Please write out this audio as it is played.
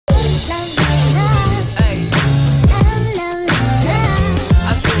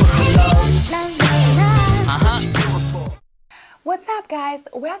guys,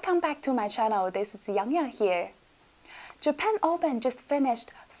 welcome back to my channel. This is Yang here. Japan Open just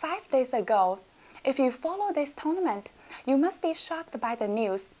finished 5 days ago. If you follow this tournament, you must be shocked by the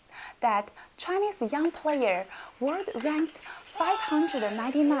news that Chinese young player, world-ranked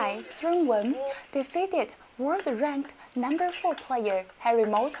 599 Sun Wen, defeated world-ranked number 4 player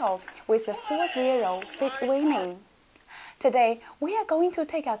Harimoto with a 4-0 big winning. Today, we are going to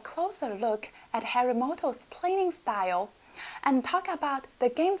take a closer look at Harimoto's playing style and talk about the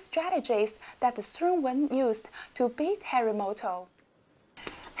game strategies that Sun Wen used to beat Harimoto.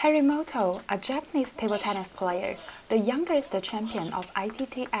 Harimoto, a Japanese table tennis player, the youngest champion of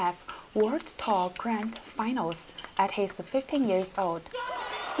ITTF World Tour Grand Finals at his 15 years old.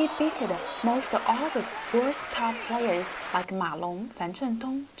 He beat most all the world's top players like Ma Long, Fan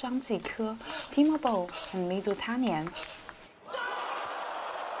Zhendong, Zhang Jike, Timo Boll, and Mizutanian.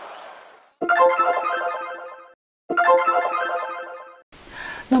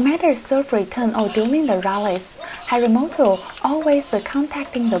 No matter serve return or during the rallies, Harimoto always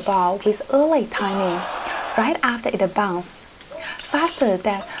contacting the ball with early timing, right after it bounces, faster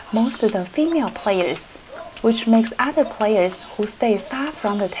than most of the female players, which makes other players who stay far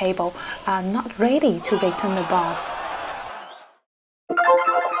from the table are not ready to return the balls.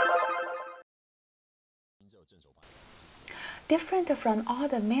 Different from all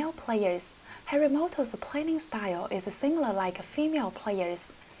the male players, Harimoto's playing style is similar like female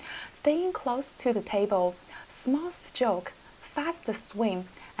players, staying close to the table, small stroke, fast swing,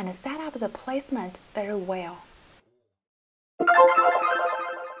 and set up the placement very well.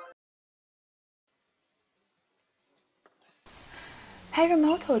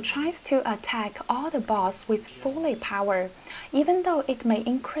 Harimoto tries to attack all the balls with full power, even though it may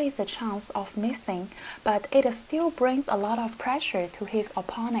increase the chance of missing, but it still brings a lot of pressure to his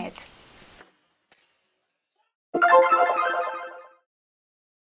opponent.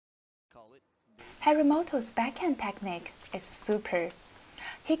 Harimoto's backhand technique is super.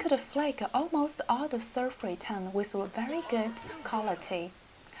 He could flick almost all the serve return with very good quality.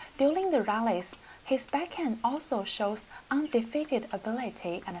 During the rallies, his backhand also shows undefeated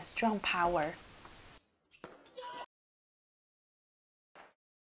ability and strong power.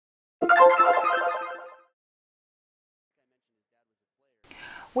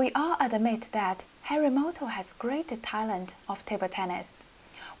 We all admit that Harimoto has great talent of table tennis.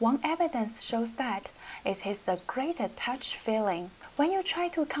 One evidence shows that is his great touch feeling. When you try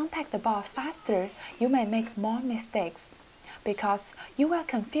to contact the ball faster, you may make more mistakes, because you are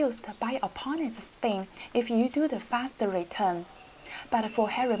confused by opponent's spin if you do the faster return. But for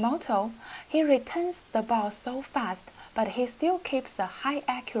Harimoto, he returns the ball so fast, but he still keeps a high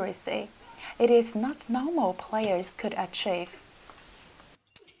accuracy. It is not normal players could achieve.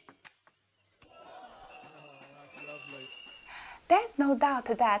 There's no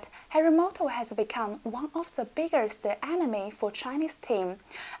doubt that Harimoto has become one of the biggest enemy for Chinese team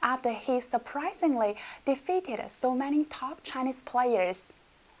after he surprisingly defeated so many top Chinese players.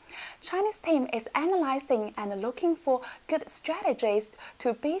 Chinese team is analyzing and looking for good strategies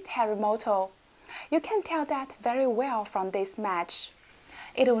to beat Harimoto. You can tell that very well from this match.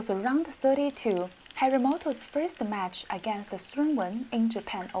 It was round 32, Harimoto's first match against Sun Wen in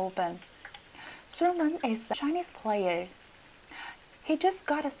Japan Open. Sun Wen is a Chinese player. He just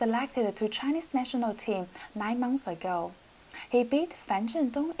got selected to Chinese national team 9 months ago. He beat Fan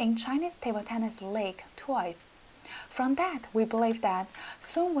Zhendong in Chinese Table Tennis League twice. From that, we believe that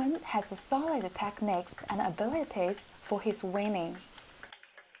Sun Wen has solid techniques and abilities for his winning.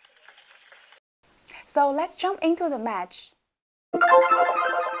 So let's jump into the match.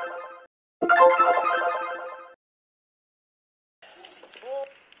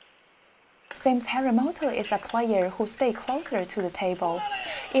 Since Harimoto is a player who stays closer to the table,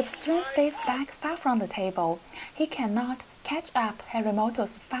 if Sun stays back far from the table, he cannot catch up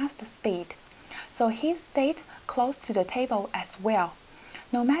Harimoto's fast speed. So he stayed close to the table as well.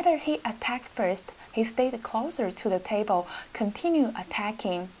 No matter he attacks first, he stayed closer to the table, continue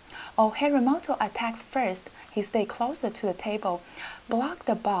attacking. Or Harimoto attacks first, he stayed closer to the table, block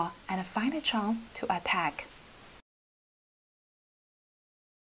the ball, and find a chance to attack.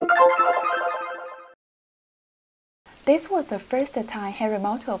 This was the first time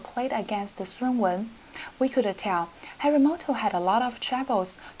Harimoto played against Sun Wen. We could tell Harimoto had a lot of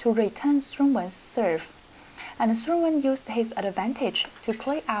troubles to return Sun Wen's serve, and Sun Wen used his advantage to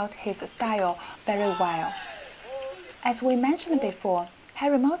play out his style very well. As we mentioned before,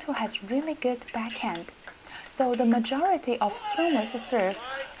 Harimoto has really good backhand, so the majority of Sun Wen's serve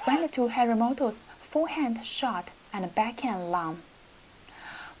went to Harimoto's forehand shot and backhand long.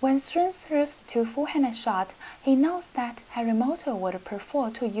 When Sun serves to forehand shot, he knows that Harimoto would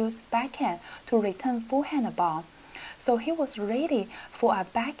prefer to use backhand to return forehand ball, so he was ready for a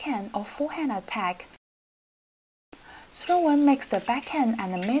backhand or forehand attack. Sun makes the backhand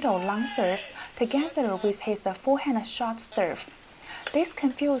and the middle long serves together with his forehand short serve. This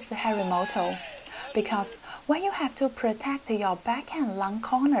confused Harimoto, because when you have to protect your backhand long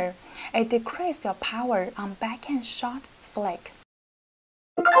corner, it decreases your power on backhand short flick.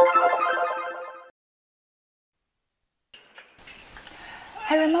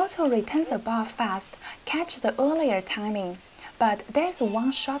 Harimoto returns the ball fast, catch the earlier timing, but there's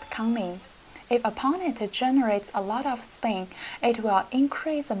one shot coming. If opponent generates a lot of spin, it will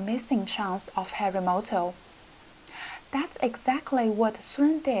increase the missing chance of Harimoto. That's exactly what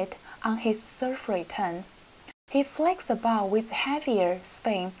Sun did on his serve return. He flicks the ball with heavier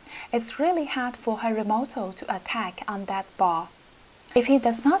spin. It's really hard for Harimoto to attack on that ball. If he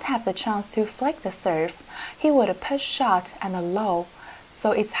does not have the chance to flick the serve, he would push short and low,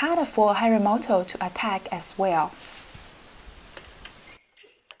 so it's harder for Harimoto to attack as well.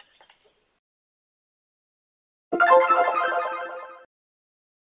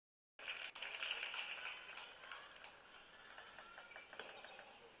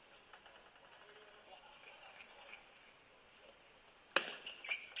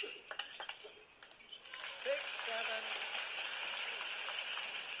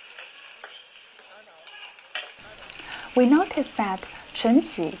 We noticed that Chen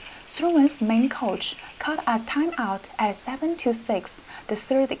Qi, Sun's main coach, called a timeout at 7-6, the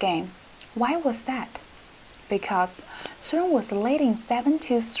third game. Why was that? Because Sun was leading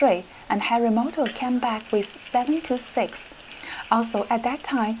 7-3 and Harimoto came back with 7-6. Also, at that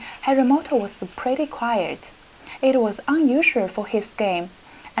time, Harimoto was pretty quiet. It was unusual for his game,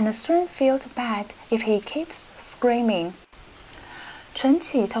 and Sun felt bad if he keeps screaming. Chen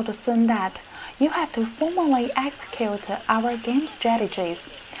Qi told Sun that you have to formally execute our game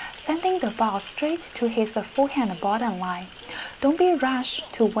strategies, sending the ball straight to his forehand bottom line. Don't be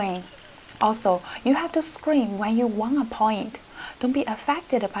rushed to win. Also, you have to scream when you won a point. Don't be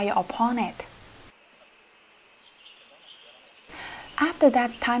affected by your opponent. After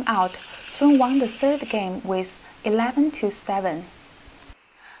that timeout, Sun won the third game with 11-7.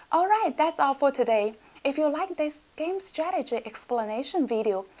 Alright, that's all for today. If you like this game strategy explanation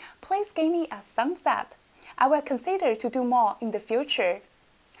video, please give me a thumbs up. I will consider to do more in the future.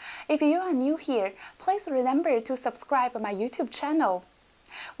 If you are new here, please remember to subscribe my YouTube channel.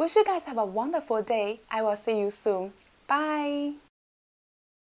 Wish you guys have a wonderful day. I will see you soon. Bye!